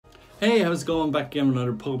Hey, how's it going? Back again with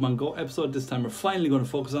another Pokemon Go episode. This time we're finally going to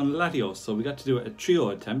focus on Latios. So we got to do a trio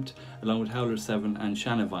attempt along with Howlerz7 and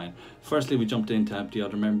Shanavine. Firstly, we jumped in to help the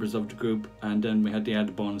other members of the group, and then we had the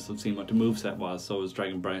added bonus of seeing what the moveset was. So it was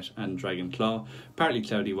Dragon Breath and Dragon Claw. Partly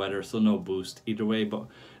cloudy weather, so no boost either way, but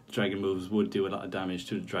dragon moves would do a lot of damage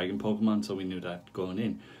to the dragon Pokemon, so we knew that going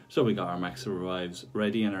in. So we got our max revives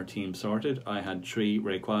ready and our team sorted. I had 3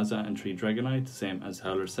 Rayquaza and 3 Dragonite, same as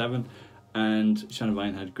Howlerz7. And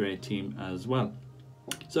Shanavine had a great team as well.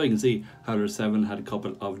 So you can see Howlerz7 had a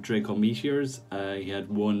couple of Draco Meteors. He had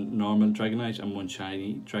 1 normal Dragonite and 1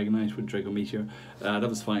 shiny Dragonite with Draco Meteor. That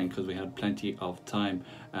was fine because we had plenty of time.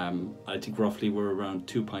 I think roughly we're around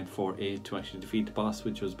 2.48 to actually defeat the boss,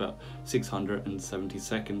 which was about 670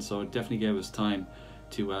 seconds. So it definitely gave us time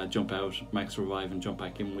to jump out, max revive and jump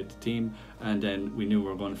back in with the team. And then we knew we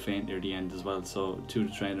were going to faint near the end as well, so 2 of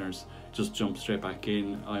the trainers just jumped straight back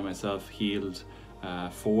in. I myself healed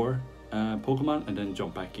 4 Pokemon and then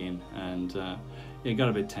jumped back in, and it got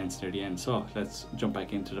a bit tense near the end, so let's jump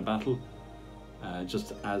back into the battle.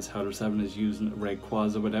 Just as Howlerz7 is using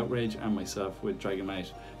Rayquaza with Outrage and myself with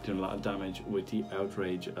Dragonite doing a lot of damage with the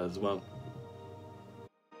Outrage as well.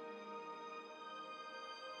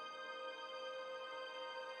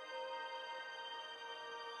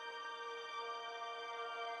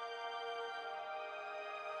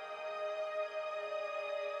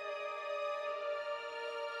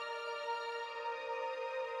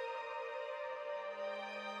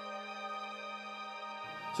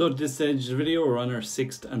 So at this stage of the video, we're on our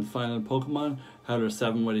 6th and final Pokemon.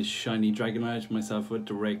 Howlerz7 with his shiny Dragonite, myself with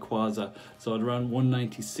the Rayquaza. So at around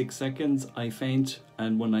 196 seconds, I faint,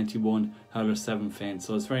 and 191, Howlerz7 faints.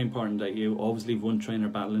 So it's very important that you always leave 1 trainer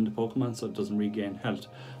battling the Pokemon so it doesn't regain health.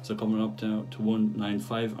 So coming up to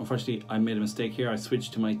 195. Unfortunately, I made a mistake here. I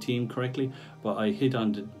switched to my team correctly, but I hit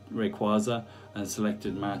on the Rayquaza and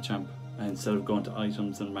selected Machamp instead of going to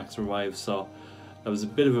items and max revive. So that was a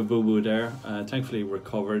bit of a boo-boo there. Thankfully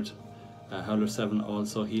recovered. Howlerz7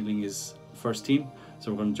 also healing his first team.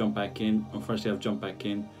 So we're going to jump back in. Unfortunately, I've jumped back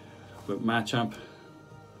in with Machamp.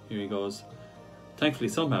 Here he goes. Thankfully,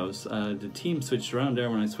 somehow the team switched around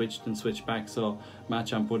there when I switched and switched back. So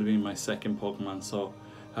Machamp would have been my second Pokemon. So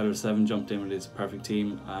Howlerz7 jumped in with his perfect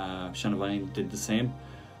team. Shanavine did the same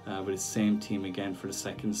with his same team again for the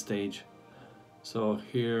second stage. So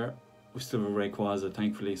here we still have a Rayquaza,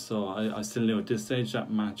 thankfully, so I still knew at this stage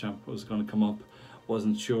that Machamp was going to come up.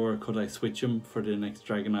 Wasn't sure could I switch him for the next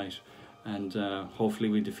Dragonite, and hopefully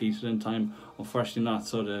we defeated in time. Unfortunately not,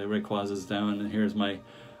 so the Rayquaza's down, and here's my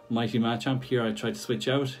mighty Machamp. Here I tried to switch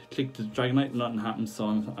out, clicked the Dragonite, nothing happened, so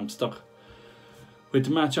I'm stuck with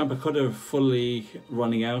the Machamp. I could have fully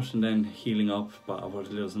running out and then healing up, but I would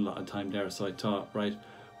have lost a lot of time there, so I thought, right,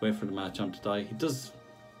 wait for the Machamp to die. He does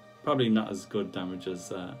probably not as good damage as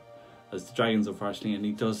the dragons, unfortunately, and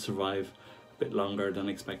he does survive a bit longer than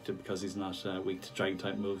expected because he's not weak to dragon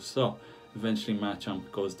type moves. So eventually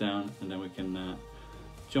Machamp goes down, and then we can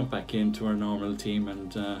jump back into our normal team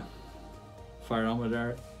and fire on with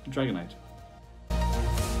our Dragonite.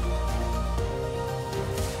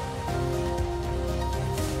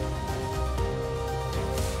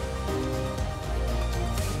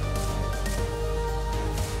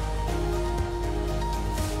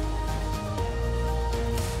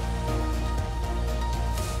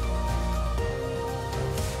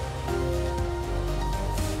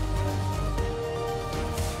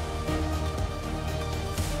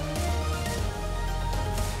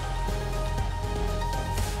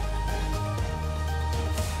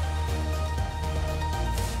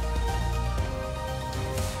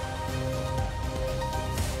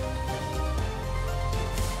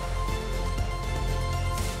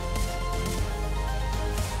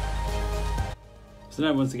 So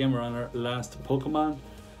now once again we're on our last Pokemon.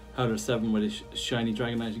 Howlerz7 with his shiny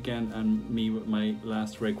Dragonite again, and me with my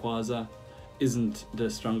last Rayquaza. Isn't the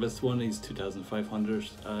strongest one, he's 2500.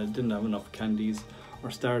 Didn't have enough candies or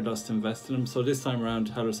Stardust to invest in him. So this time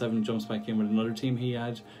around Howlerz7 jumps back in with another team he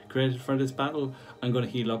had created for this battle. I'm going to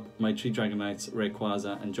heal up my 3 Dragonites,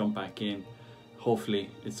 Rayquaza, and jump back in. Hopefully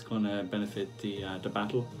it's going to benefit the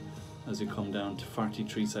battle as we come down to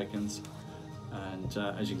 43 seconds. And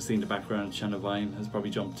as you can see in the background, Shanavine has probably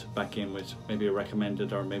jumped back in with maybe a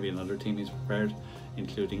recommended or maybe another team he's prepared,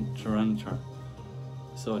 including Tyranitar.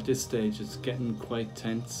 So at this stage it's getting quite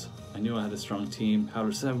tense. I knew I had a strong team.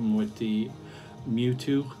 Howlerz7 with the Mewtwo.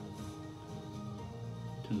 Doing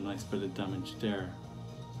a nice bit of damage there.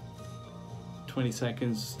 20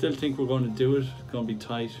 seconds. Still think we're going to do it. It's going to be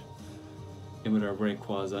tight. In with our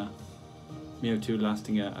Rayquaza. Mewtwo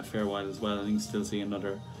lasting a fair while as well, and you can still see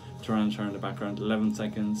another Tyranitar in the background. 11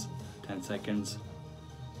 seconds, 10 seconds.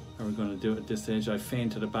 how we're going to do it at this stage. I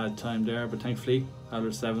fainted a bad time there, but thankfully,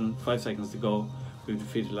 Howlerz7, 5 seconds to go, we've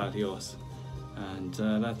defeated Latios. And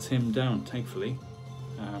that's him down, thankfully.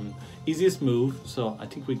 Easiest move, so I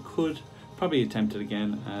think we could probably attempt it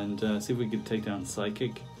again and see if we could take down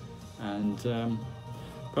Psychic. And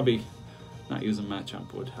probably not using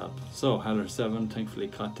Machamp would help. So Howlerz7 thankfully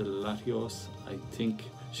caught the Latios. I think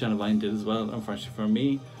Shanavine did as well, unfortunately for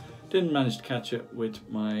me. Didn't manage to catch it with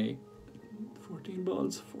my 14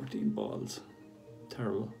 balls.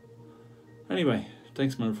 Terrible. Anyway,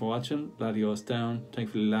 thanks man for watching. Latios down.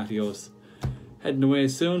 Thankfully Latios heading away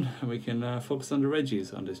soon, and we can focus on the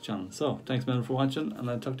Reggies on this channel. So thanks man for watching, and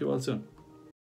I'll talk to you all soon.